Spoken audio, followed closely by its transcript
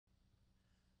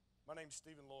My name is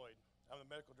Stephen Loyd. I'm the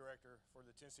medical director for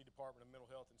the Tennessee Department of Mental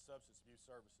Health and Substance Abuse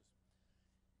Services.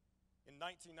 In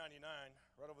 1999,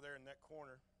 right over there in that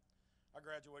corner, I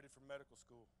graduated from medical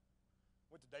school.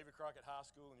 Went to David Crockett High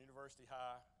School and University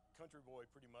High, country boy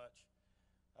pretty much.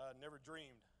 Never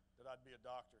dreamed that I'd be a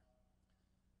doctor.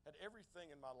 Had everything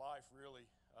in my life really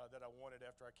that I wanted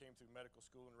after I came through medical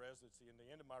school and residency. And the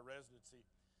end of my residency,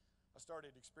 I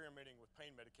started experimenting with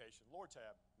pain medication,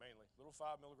 Lortab mainly, little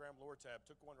 5 milligram Lortab.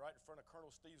 Took one right in front of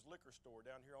Colonel Steve's liquor store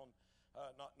down here on,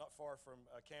 not far from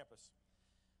campus.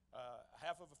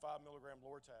 Half of a 5 milligram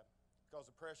Lortab because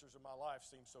the pressures of my life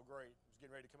seemed so great. I was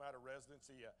getting ready to come out of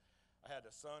residency. I had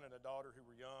a son and a daughter who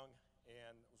were young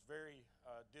and was very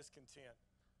discontent.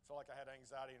 Felt like I had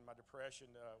anxiety and my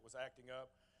depression was acting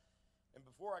up. And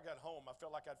before I got home, I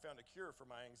felt like I'd found a cure for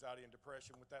my anxiety and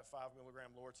depression with that 5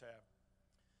 milligram Lortab.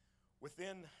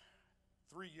 Within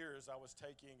 3 years, I was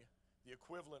taking the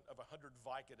equivalent of 100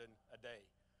 Vicodin a day.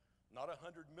 Not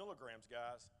 100 milligrams,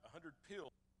 guys, 100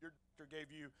 pills. Your doctor gave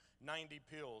you 90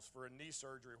 pills for a knee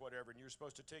surgery or whatever, and you're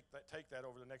supposed to take that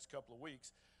over the next couple of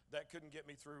weeks. That couldn't get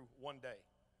me through one day.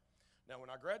 Now, when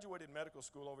I graduated medical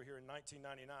school over here in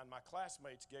 1999, my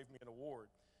classmates gave me an award.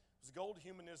 It was the Gold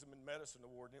Humanism in Medicine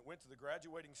Award, and it went to the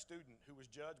graduating student who was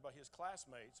judged by his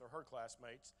classmates, or her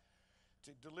classmates,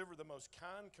 to deliver the most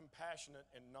kind, compassionate,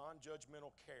 and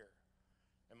non-judgmental care.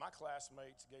 And my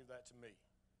classmates gave that to me.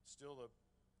 Still the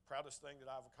proudest thing that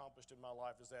I've accomplished in my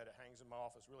life is that it hangs in my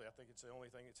office. Really, I think it's the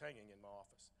only thing that's hanging in my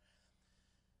office.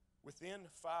 Within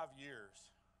 5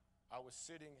 years, I was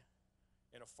sitting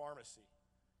in a pharmacy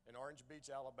in Orange Beach,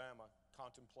 Alabama,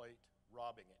 contemplate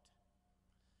robbing it.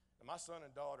 And my son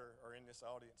and daughter are in this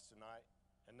audience tonight,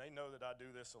 and they know that I do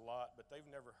this a lot, but they've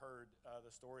never heard the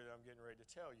story that I'm getting ready to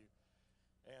tell you.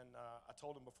 And I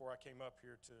told them before I came up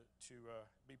here to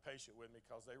be patient with me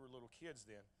because they were little kids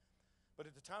then. But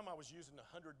at the time I was using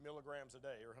 100 milligrams a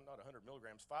day, or not 100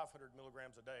 milligrams, 500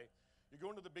 milligrams a day. You're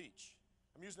going to the beach.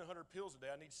 I'm using 100 pills a day.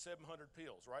 I need 700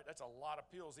 pills, right? That's a lot of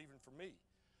pills even for me.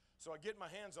 So I get my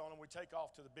hands on them. We take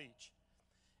off to the beach.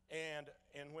 And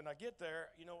when I get there,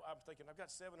 you know, I'm thinking, I've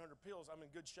got 700 pills. I'm in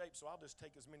good shape, so I'll just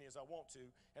take as many as I want to,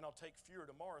 and I'll take fewer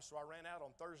tomorrow. So I ran out on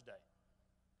Thursday.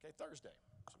 Okay, Thursday.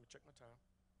 So let me check my time.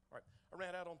 All right, I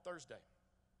ran out on Thursday.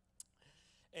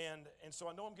 And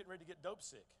so I know I'm getting ready to get dope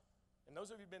sick. And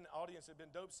those of you who've been in the audience that have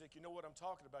been dope sick, you know what I'm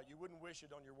talking about. You wouldn't wish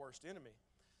it on your worst enemy.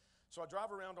 So I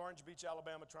drive around Orange Beach,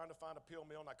 Alabama, trying to find a pill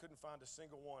mill, and I couldn't find a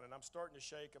single one. And I'm starting to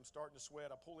shake. I'm starting to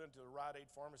sweat. I pull into the Rite Aid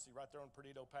pharmacy right there on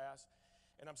Perdido Pass.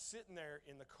 And I'm sitting there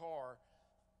in the car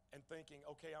and thinking,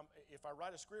 okay, if I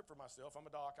write a script for myself, I'm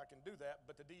a doc, I can do that,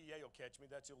 but the DEA will catch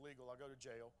me. That's illegal. I'll go to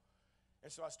jail. And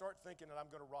so I start thinking that I'm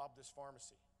going to rob this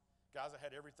pharmacy. Guys, I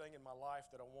had everything in my life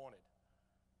that I wanted.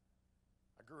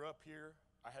 I grew up here.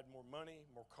 I had more money,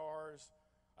 more cars.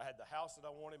 I had the house that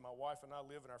I wanted. My wife and I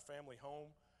live in our family home.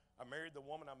 I married the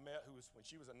woman I met when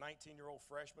she was a 19-year-old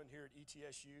freshman here at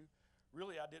ETSU.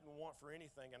 Really, I didn't want for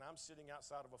anything, and I'm sitting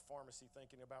outside of a pharmacy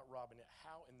thinking about robbing it.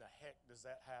 How in the heck does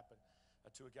that happen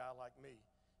to a guy like me?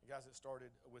 And guys, it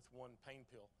started with one pain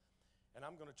pill. And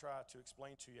I'm going to try to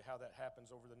explain to you how that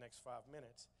happens over the next 5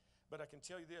 minutes. But I can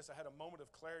tell you this, I had a moment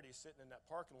of clarity sitting in that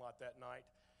parking lot that night.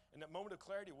 And that moment of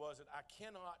clarity was that I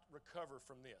cannot recover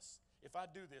from this. If I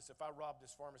do this, if I rob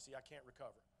this pharmacy, I can't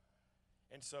recover.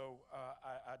 And so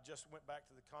I just went back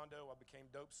to the condo. I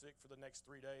became dope sick for the next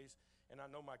 3 days. And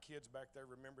I know my kids back there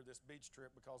remember this beach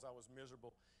trip because I was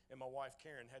miserable. And my wife,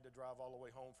 Karen, had to drive all the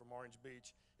way home from Orange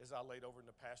Beach as I laid over in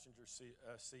the passenger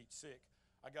seat sick.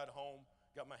 I got home,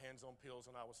 got my hands on pills,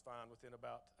 and I was fine within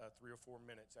about 3 or 4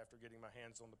 minutes after getting my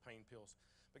hands on the pain pills.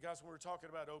 But guys, when we're talking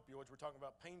about opioids, we're talking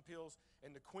about pain pills,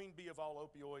 and the queen bee of all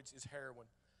opioids is heroin.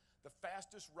 The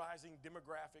fastest rising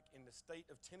demographic in the state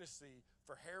of Tennessee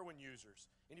for heroin users.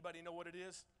 Anybody know what it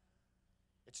is?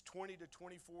 It's 20 to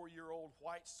 24-year-old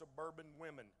white suburban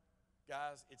women.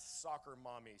 Guys, it's soccer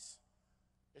mommies.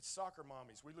 It's soccer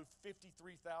mommies. We lose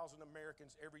 53,000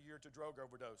 Americans every year to drug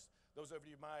overdose. Those of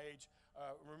you my age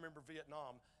remember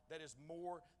Vietnam. That is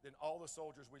more than all the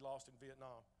soldiers we lost in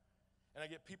Vietnam. And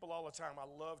I get people all the time. I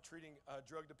love treating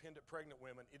drug-dependent pregnant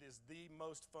women. It is the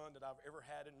most fun that I've ever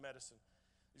had in medicine.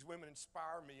 These women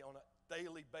inspire me on a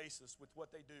daily basis with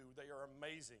what they do. They are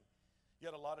amazing.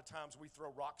 Yet a lot of times we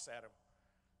throw rocks at them.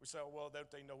 We say, oh, well,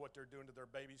 don't they know what they're doing to their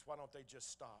babies? Why don't they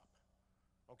just stop?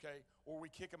 Okay? Or we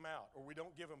kick them out, or we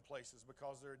don't give them places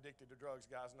because they're addicted to drugs,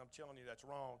 guys, and I'm telling you that's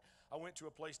wrong. I went to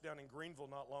a place down in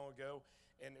Greenville not long ago,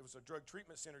 and it was a drug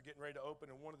treatment center getting ready to open,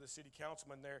 and one of the city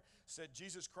councilmen there said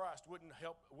Jesus Christ wouldn't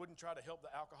try to help the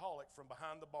alcoholic from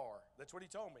behind the bar. That's what he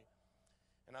told me.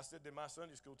 And I said, then my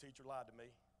Sunday school teacher lied to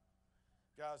me.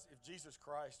 Guys, if Jesus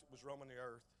Christ was roaming the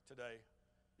earth today,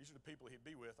 these are the people he'd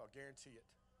be with. I'll guarantee it.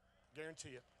 Guarantee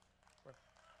it.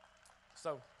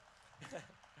 So,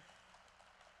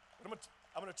 I'm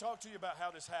going to talk to you about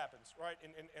how this happens, right?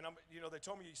 And they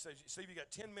told me, Steve, you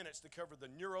got 10 minutes to cover the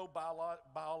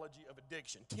neurobiology of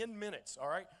addiction. 10 minutes, all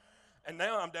right? And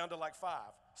now I'm down to like 5.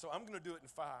 So I'm going to do it in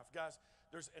 5. Guys,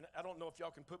 and I don't know if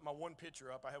y'all can put my one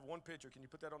picture up. I have one picture. Can you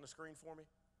put that on the screen for me?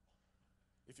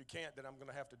 If you can't, then I'm going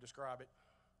to have to describe it.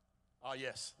 Oh,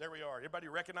 yes, there we are. Everybody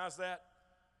recognize that?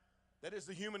 That is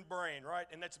the human brain, right?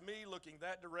 And that's me looking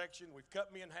that direction. We've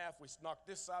cut me in half. We knocked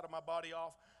this side of my body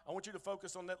off. I want you to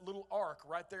focus on that little arc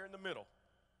right there in the middle.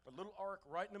 The little arc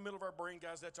right in the middle of our brain,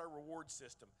 guys, that's our reward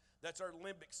system. That's our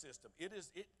limbic system. It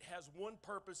has one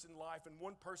purpose in life and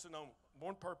one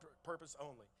purpose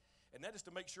only. And that is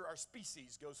to make sure our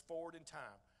species goes forward in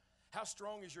time. How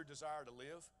strong is your desire to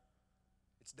live?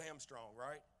 It's damn strong,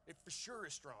 right? It for sure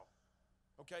is strong.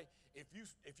 Okay? If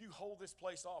you hold this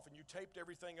place off and you taped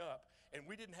everything up and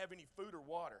we didn't have any food or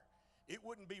water, it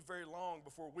wouldn't be very long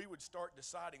before we would start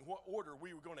deciding what order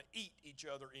we were going to eat each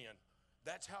other in.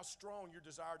 That's how strong your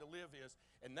desire to live is,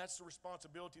 and that's the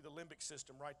responsibility of the limbic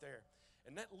system right there.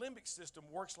 And that limbic system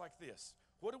works like this.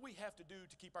 What do we have to do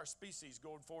to keep our species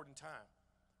going forward in time?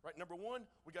 Right, number 1,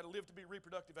 we got to live to be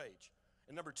reproductive age.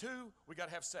 And number 2, we got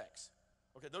to have sex.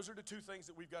 Okay, those are the 2 things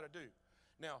that we've got to do.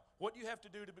 Now, what do you have to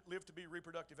do to live to be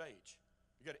reproductive age?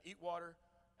 You got to eat water,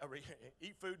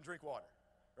 eat food and drink water,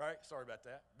 right? Sorry about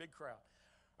that, big crowd,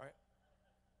 all right?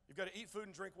 You've got to eat food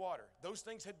and drink water. Those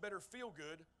things had better feel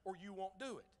good or you won't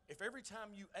do it. If every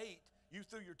time you ate, you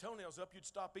threw your toenails up, you'd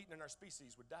stop eating and our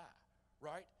species would die,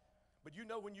 right? But you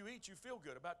know when you eat, you feel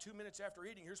good. About 2 minutes after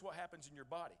eating, here's what happens in your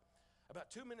body. About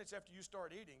 2 minutes after you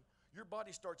start eating, your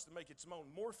body starts to make its own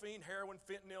morphine, heroin,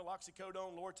 fentanyl,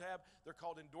 oxycodone, Lortab. They're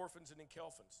called endorphins and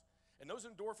enkephalins. And those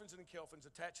endorphins and enkephalins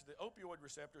attach to the opioid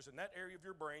receptors in that area of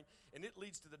your brain, and it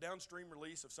leads to the downstream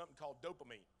release of something called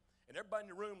dopamine. And everybody in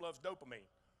the room loves dopamine,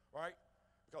 right?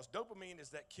 Because dopamine is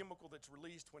that chemical that's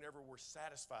released whenever we're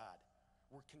satisfied,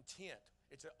 we're content.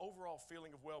 It's an overall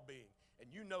feeling of well-being. And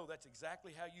you know that's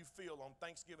exactly how you feel on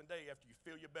Thanksgiving Day after you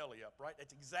fill your belly up, right?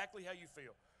 That's exactly how you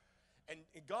feel.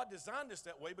 And God designed us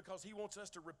that way because he wants us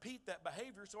to repeat that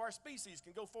behavior so our species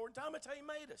can go forward in time. That's how he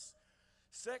made us.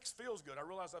 Sex feels good. I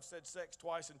realize I've said sex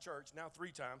twice in church, now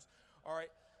 3 times. All right,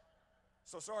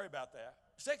 so sorry about that.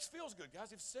 Sex feels good,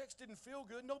 guys. If sex didn't feel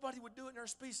good, nobody would do it and our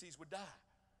species would die,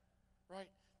 right?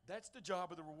 That's the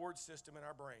job of the reward system in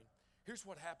our brain. Here's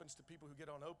what happens to people who get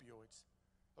on opioids,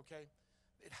 okay?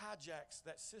 It hijacks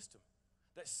that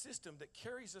system that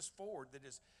carries us forward,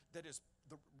 that is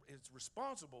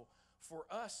responsible for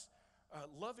us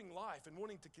loving life and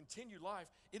wanting to continue life.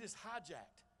 It is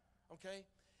hijacked, okay?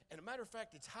 And a matter of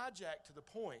fact, it's hijacked to the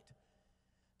point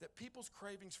that people's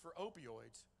cravings for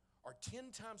opioids are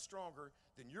 10 times stronger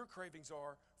than your cravings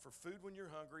are for food when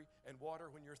you're hungry and water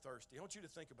when you're thirsty. I want you to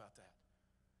think about that.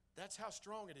 That's how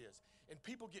strong it is. And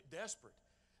people get desperate.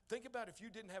 Think about if you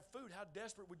didn't have food, how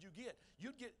desperate would you get?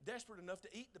 You'd get desperate enough to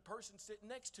eat the person sitting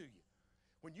next to you.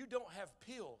 When you don't have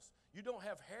pills, you don't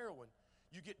have heroin,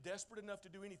 you get desperate enough to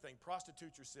do anything.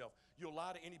 Prostitute yourself. You'll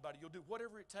lie to anybody. You'll do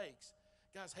whatever it takes.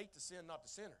 Guys, hate the sin, not the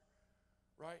sinner,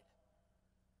 right?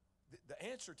 The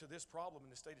answer to this problem in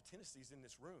the state of Tennessee is in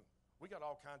this room. We got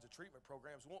all kinds of treatment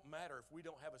programs. It won't matter if we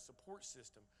don't have a support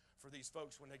system for these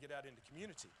folks when they get out into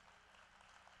community.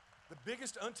 The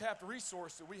biggest untapped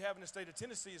resource that we have in the state of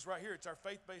Tennessee is right here. It's our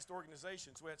faith-based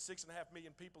organizations. We had 6.5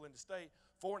 million people in the state.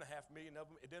 4.5 million of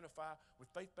them identify with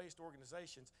faith-based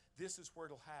organizations. This is where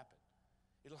it'll happen.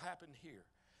 It'll happen here.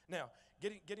 Now,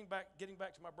 getting back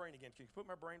to my brain again. Can you put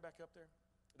my brain back up there?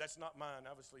 That's not mine.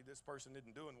 Obviously, this person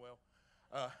isn't doing well.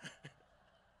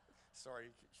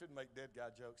 Sorry, shouldn't make dead guy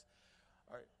jokes.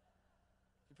 All right,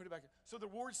 you put it back. So the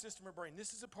reward system of our brain,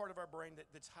 this is a part of our brain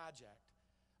that's hijacked.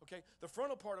 Okay, the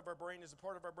frontal part of our brain is a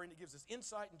part of our brain that gives us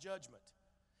insight and judgment.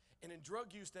 And in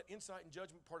drug use, that insight and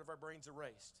judgment part of our brain's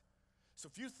erased. So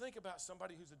if you think about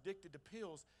somebody who's addicted to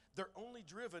pills, they're only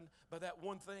driven by that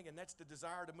one thing, and that's the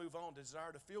desire to move on, the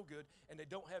desire to feel good, and they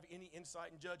don't have any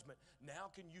insight and judgment.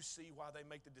 Now can you see why they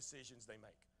make the decisions they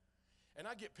make? And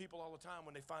I get people all the time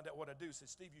when they find out what I do, say,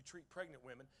 Steve, you treat pregnant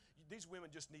women. These women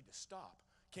just need to stop.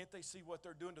 Can't they see what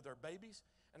they're doing to their babies?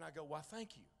 And I go, why,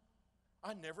 thank you.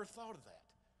 I never thought of that.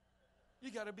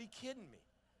 You got to be kidding me,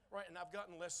 right? And I've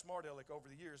gotten less smart aleck over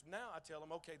the years. Now I tell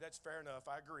them, okay, that's fair enough.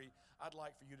 I agree. I'd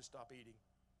like for you to stop eating.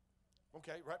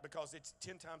 Okay, right? Because it's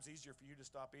 10 times easier for you to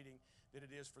stop eating than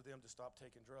it is for them to stop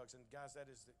taking drugs. And guys, that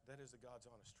is the God's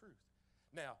honest truth.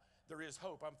 Now, there is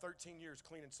hope. I'm 13 years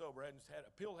clean and sober. A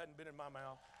pill hadn't been in my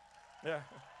mouth. Yeah.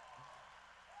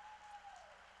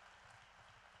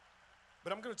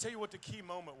 But I'm going to tell you what the key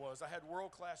moment was. I had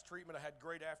world-class treatment. I had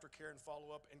great aftercare and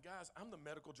follow-up. And guys, I'm the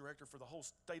medical director for the whole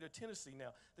state of Tennessee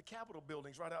now. The Capitol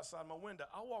building's right outside my window.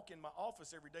 I walk in my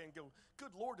office every day and go,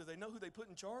 good Lord, do they know who they put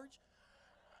in charge?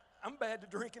 I'm bad to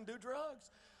drink and do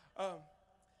drugs.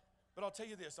 But I'll tell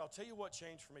you this. I'll tell you what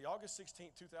changed for me. August 16,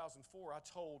 2004, I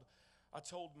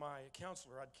told my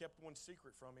counselor, I'd kept one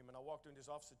secret from him, and I walked into his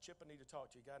office and said, Chip, I need to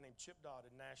talk to you. A guy named Chip Dodd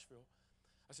in Nashville.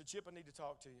 I said, Chip, I need to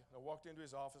talk to you. And I walked into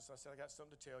his office. I said, I got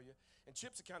something to tell you. And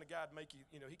Chip's the kind of guy that'd make you,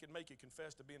 he could make you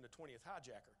confess to being the 20th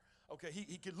hijacker. Okay,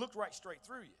 he could look right straight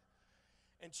through you.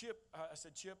 And Chip, I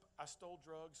said, Chip, I stole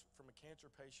drugs from a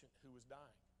cancer patient who was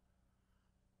dying.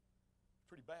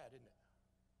 Pretty bad, isn't it?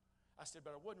 I said,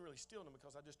 but I wasn't really stealing them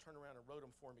because I just turned around and wrote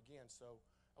them for him again, so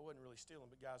I wasn't really stealing.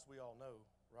 But guys, we all know,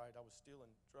 right? I was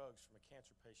stealing drugs from a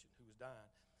cancer patient who was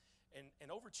dying.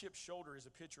 And over Chip's shoulder is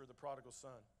a picture of the prodigal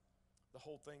son. The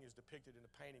whole thing is depicted in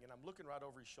a painting, and I'm looking right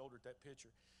over his shoulder at that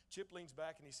picture. Chip leans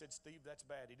back and he said, Steve, that's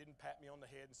bad. He didn't pat me on the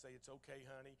head and say, it's okay,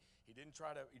 honey. He didn't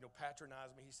try to,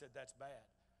 patronize me. He said, that's bad.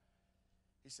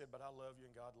 He said, but I love you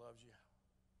and God loves you,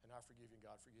 and I forgive you and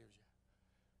God forgives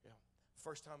you. Yeah.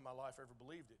 First time in my life I ever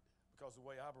believed it, because the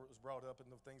way I was brought up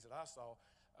and the things that I saw,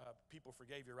 people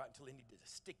forgave you right until they needed to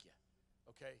stick you,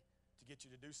 okay, to get you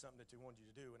to do something that they wanted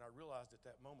you to do. And I realized at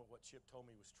that moment what Chip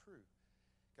told me was true.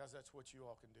 Guys, that's what you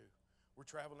all can do. We're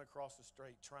traveling across the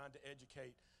state trying to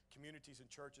educate communities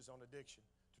and churches on addiction,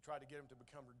 to try to get them to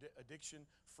become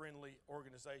addiction-friendly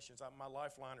organizations. My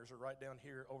lifeliners are right down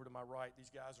here over to my right. These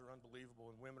guys are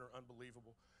unbelievable, and women are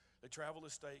unbelievable. They travel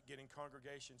the state getting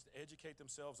congregations to educate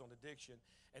themselves on addiction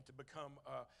and to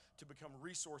become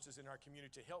resources in our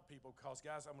community to help people. Because,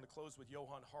 guys, I'm going to close with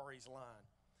Johann Hari's line.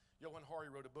 Johann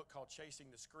Hari wrote a book called Chasing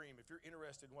the Scream. If you're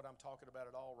interested in what I'm talking about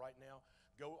at all right now,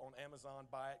 go on Amazon,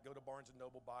 buy it. Go to Barnes &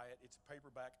 Noble, buy it. It's a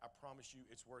paperback. I promise you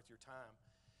it's worth your time.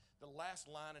 The last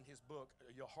line in his book,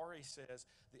 Hari says,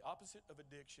 the opposite of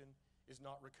addiction is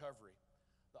not recovery.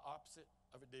 The opposite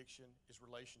of addiction is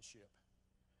relationship.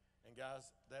 And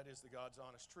guys, that is the God's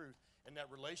honest truth. And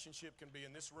that relationship can be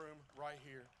in this room right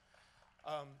here.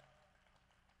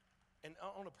 And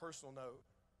on a personal note,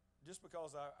 just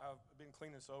because I've been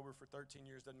clean and sober for 13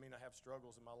 years doesn't mean I have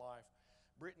struggles in my life.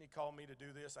 Brittany called me to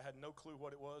do this. I had no clue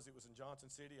what it was. It was in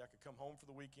Johnson City. I could come home for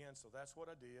the weekend, so that's what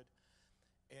I did.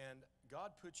 And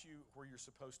God puts you where you're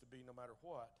supposed to be no matter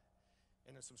what.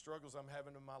 And in some struggles I'm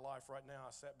having in my life right now,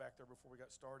 I sat back there before we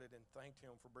got started and thanked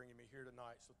him for bringing me here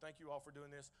tonight. So thank you all for doing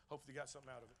this. Hopefully you got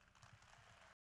something out of it.